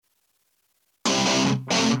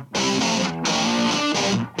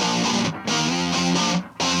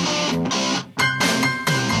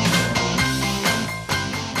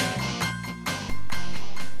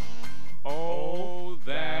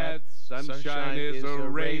sign is a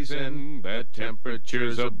raisin. The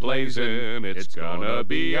temperature's a blazing. It's gonna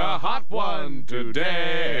be a hot one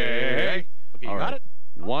today. Okay, you got it?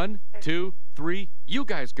 1, 2, 3, you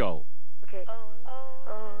guys go. Okay. The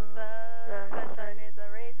sun is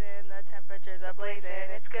a raisin, the temperature's a blazing.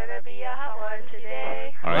 It's gonna be a hot one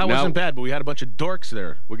today. All right, That wasn't bad, but we had a bunch of dorks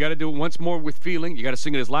there. We got to do it once more with feeling. You got to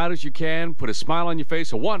sing it as loud as you can. Put a smile on your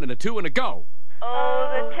face. A 1 and a 2 and a go. Oh,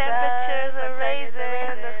 the temperature's a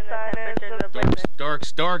raisin, the sun is a blazing.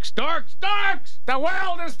 Dorks, dorks, dorks, dorks! The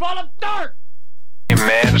world is full of dark. Hey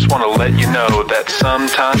man, just want to let you know that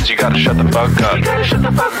sometimes you gotta shut the fuck up. You gotta shut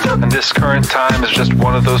the fuck up. And this current time is just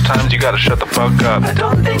one of those times you gotta shut the fuck up. I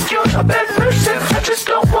don't think you're a bad person. I just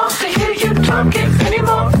don't want to hear you talking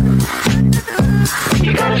anymore.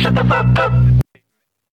 You gotta shut the fuck up.